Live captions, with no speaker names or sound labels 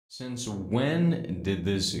Since when did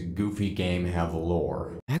this goofy game have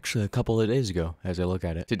lore? Actually, a couple of days ago, as I look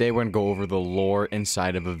at it. Today, we're gonna go over the lore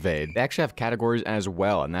inside of Evade. They actually have categories as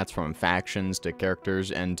well, and that's from factions to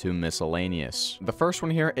characters and to miscellaneous. The first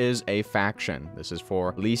one here is a faction. This is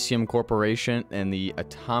for Elysium Corporation and the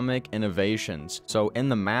Atomic Innovations. So in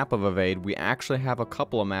the map of Evade, we actually have a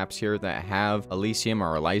couple of maps here that have Elysium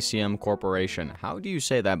or Elysium Corporation. How do you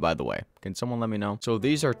say that, by the way? Can someone let me know? So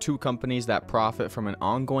these are two companies that profit from an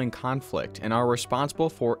ongoing conflict and are responsible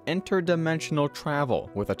for interdimensional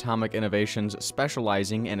travel, with Atomic Innovations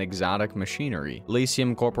specializing in exotic machinery.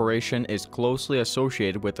 Elysium Corporation is closely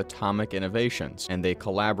associated with Atomic Innovations, and they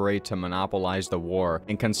collaborate to monopolize the war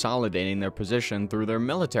and consolidating their position through their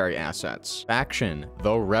military assets. Faction: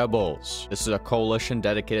 The Rebels. This is a coalition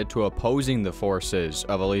dedicated to opposing the forces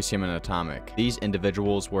of Elysium and Atomic. These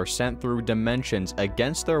individuals were sent through dimensions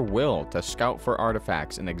against their will to scout for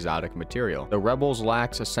artifacts and exotic material. The Rebels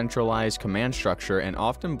lacks a centralized command structure and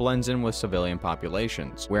often blends in with civilian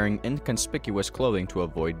populations, wearing inconspicuous clothing to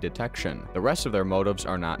avoid detection. The rest of their motives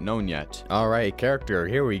are not known yet. Alright, character,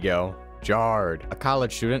 here we go. Jard, a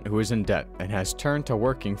college student who is in debt and has turned to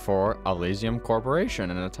working for Elysium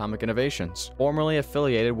Corporation and Atomic Innovations. Formerly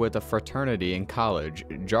affiliated with a fraternity in college,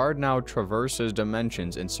 Jard now traverses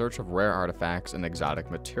dimensions in search of rare artifacts and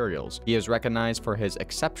exotic materials. He is recognized for his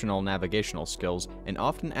exceptional navigational skills and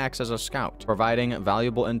often acts as a scout, providing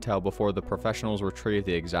valuable intel before the professionals retrieve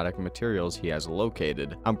the exotic materials he has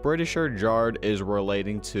located. I'm pretty sure Jard is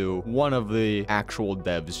relating to one of the actual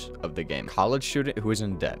devs of the game. College student who is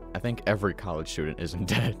in debt. I think every college student is in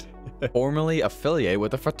debt. Formerly affiliated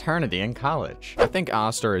with a fraternity in college. I think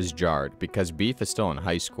Oster is Jard because Beef is still in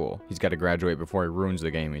high school. He's got to graduate before he ruins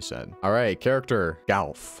the game, he said. Alright, character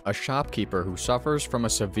Galf, a shopkeeper who suffers from a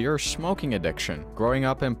severe smoking addiction. Growing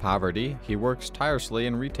up in poverty, he works tirelessly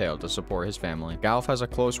in retail to support his family. Galf has a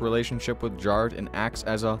close relationship with Jard and acts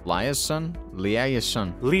as a liaison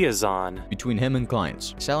between him and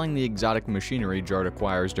clients, selling the exotic machinery Jard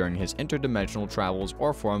acquires during his interdimensional travels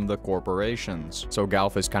or from the corporations. So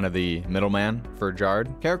Galf is kind of the middleman for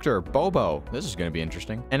Jard. Character Bobo. This is going to be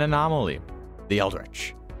interesting. An anomaly. The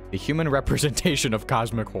Eldritch, the human representation of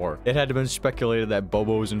cosmic horror. It had been speculated that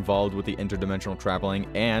Bobo was involved with the interdimensional traveling,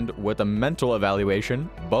 and with a mental evaluation,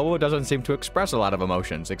 Bobo doesn't seem to express a lot of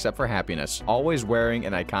emotions except for happiness, always wearing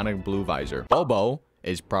an iconic blue visor. Bobo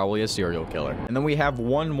is probably a serial killer. And then we have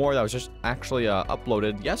one more that was just actually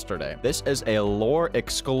uploaded yesterday. This is a lore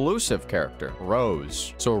exclusive character,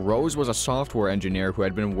 Rose. So Rose was a software engineer who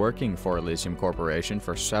had been working for Elysium Corporation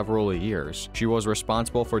for several years. She was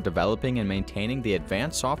responsible for developing and maintaining the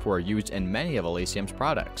advanced software used in many of Elysium's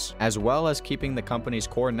products, as well as keeping the company's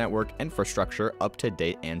core network infrastructure up to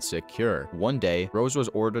date and secure. One day, Rose was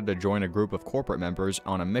ordered to join a group of corporate members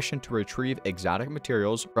on a mission to retrieve exotic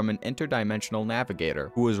materials from an interdimensional navigator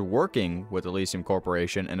who was working with Elysium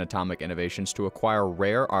Corporation and Atomic Innovations to acquire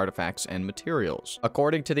rare artifacts and materials.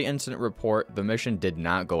 According to the incident report, the mission did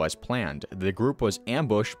not go as planned. The group was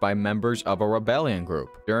ambushed by members of a rebellion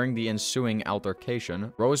group. During the ensuing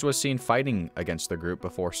altercation, Rose was seen fighting against the group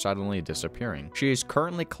before suddenly disappearing. She is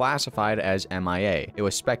currently classified as MIA. It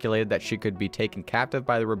was speculated that she could be taken captive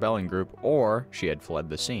by the rebellion group or she had fled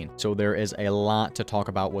the scene. So there is a lot to talk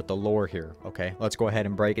about with the lore here, okay? Let's go ahead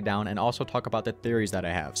and break it down and also talk about the theories that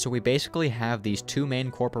I have. So we basically have these two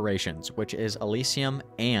main corporations, which is Elysium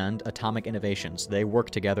and Atomic Innovations. They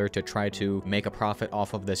work together to try to make a profit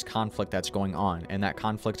off of this conflict that's going on, and that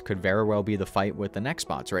conflict could very well be the fight with the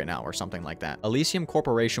Nextbots right now or something like that. Elysium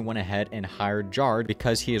Corporation went ahead and hired Jard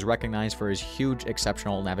because he is recognized for his huge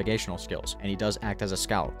exceptional navigational skills, and he does act as a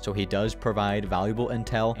scout. So he does provide valuable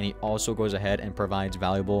intel, and he also goes ahead and provides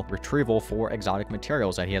valuable retrieval for exotic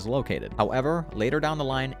materials that he has located. However, later down the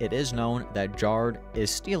line, it is known that Jard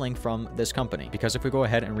is stealing from this company, because if we go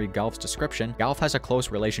ahead and read Galf's description, Galf has a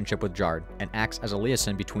close relationship with Jard and acts as a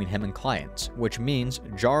liaison between him and clients, which means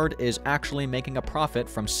Jard is actually making a profit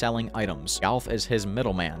from selling items. Galf is his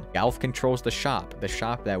middleman. Galf controls the shop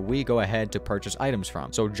that we go ahead to purchase items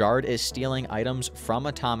from. So Jard is stealing items from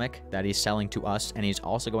Atomic that he's selling to us, and he's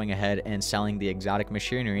also going ahead and selling the exotic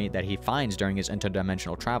machinery that he finds during his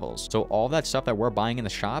interdimensional travels. So all that stuff that we're buying in the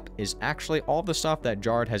shop is actually all the stuff that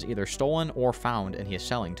Jard has either stolen or found found and he is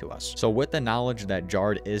selling to us. So with the knowledge that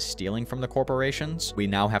Jard is stealing from the corporations, we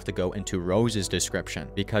now have to go into Rose's description,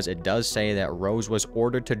 because it does say that Rose was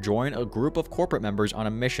ordered to join a group of corporate members on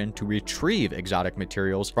a mission to retrieve exotic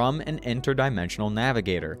materials from an interdimensional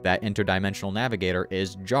navigator. That interdimensional navigator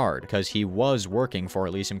is Jard, because he was working for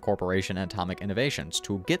Elysium Corporation and Atomic Innovations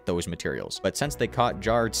to get those materials. But since they caught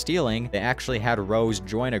Jard stealing, they actually had Rose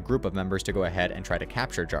join a group of members to go ahead and try to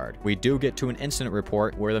capture Jard. We do get to an incident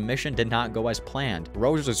report where the mission did not go as planned.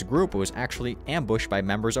 Rose's group was actually ambushed by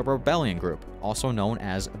members of a rebellion group, also known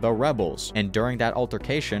as the Rebels. And during that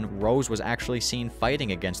altercation, Rose was actually seen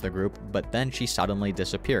fighting against the group, but then she suddenly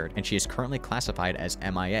disappeared, and she is currently classified as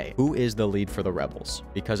MIA. Who is the lead for the Rebels?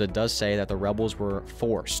 Because it does say that the Rebels were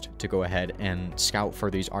forced to go ahead and scout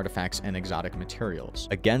for these artifacts and exotic materials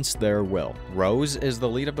against their will. Rose is the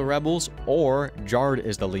lead of the Rebels, or Jard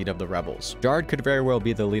is the lead of the Rebels. Jard could very well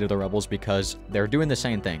be the lead of the Rebels because they're doing the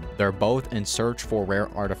same thing. They're both in search for rare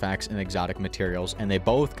artifacts and exotic materials, and they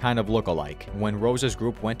both kind of look alike. When Rose's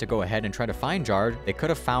group went to go ahead and try to find Jard, they could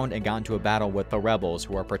have found and gotten to a battle with the Rebels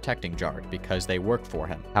who are protecting Jard because they work for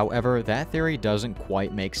him. However, that theory doesn't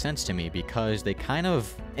quite make sense to me because they kind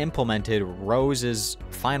of implemented Rose's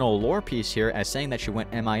final lore piece here as saying that she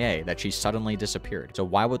went MIA, that she suddenly disappeared. So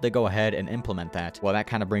why would they go ahead and implement that? Well, that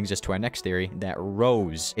kind of brings us to our next theory, that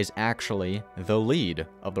Rose is actually the lead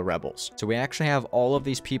of the Rebels. So we actually have all of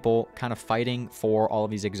these people kind of fighting for all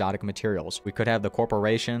of these exotic materials. We could have the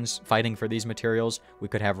corporations fighting for these materials. We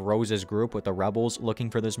could have Rose's group with the Rebels looking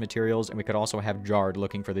for these materials, and we could also have Jard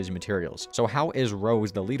looking for these materials. So how is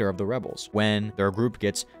Rose the leader of the Rebels when their group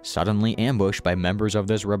gets suddenly ambushed by members of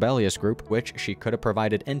this rebellious group, which she could have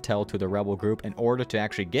provided intel to the rebel group in order to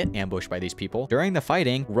actually get ambushed by these people? During the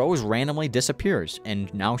fighting, Rose randomly disappears,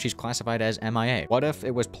 and now she's classified as MIA. What if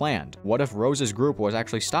it was planned? What if Rose's group was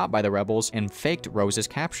actually stopped by the Rebels and faked Rose's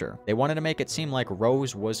capture? They wanted to make it seem like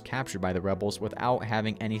Rose was captured by the Rebels without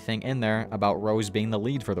having anything in there about Rose being the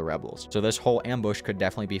lead for the Rebels. So this whole ambush could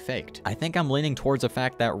definitely be faked. I think I'm leaning towards the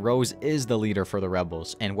fact that Rose is the leader for the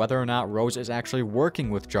Rebels, and whether or not Rose is actually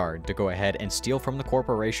working with Jard to go ahead and steal from the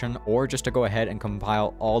corporation, or just to go ahead and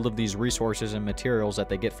compile all of these resources and materials that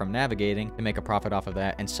they get from navigating to make a profit off of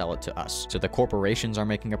that and sell it to us. So the corporations are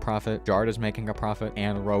making a profit, Jard is making a profit,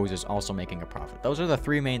 and Rose is also making a profit. Those are the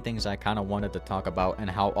three main things I kind of wanted to talk about and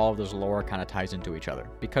how all of this lore kind of ties into each other.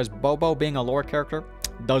 Because Bobo being a lore character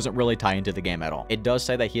doesn't really tie into the game at all. It does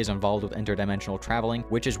say that he is involved with interdimensional traveling,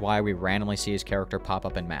 which is why we randomly see his character pop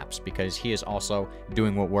up in maps, because he is also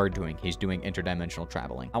doing what we're doing. He's doing interdimensional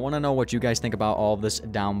traveling. I want to know what you guys think about all of this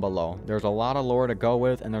down below. There's a lot of lore to go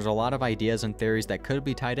with, and there's a lot of ideas and theories that could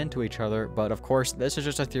be tied into each other, but of course, this is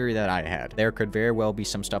just a theory that I had. There could very well be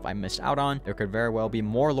some stuff I missed out on. There could very well be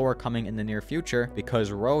more lore coming in the near future,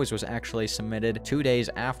 because Rose was actually submitted 2 days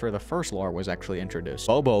after the first lore was actually introduced,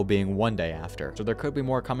 Bobo being 1 day after. So there could be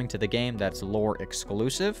more coming to the game that's lore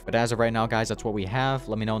exclusive, but as of right now, guys, that's what we have.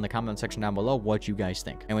 Let me know in the comment section down below what you guys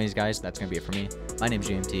think. Anyways, guys, that's gonna be it for me. My name's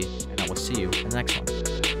GMT, and I will see you in the next one.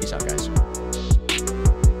 Peace out, guys.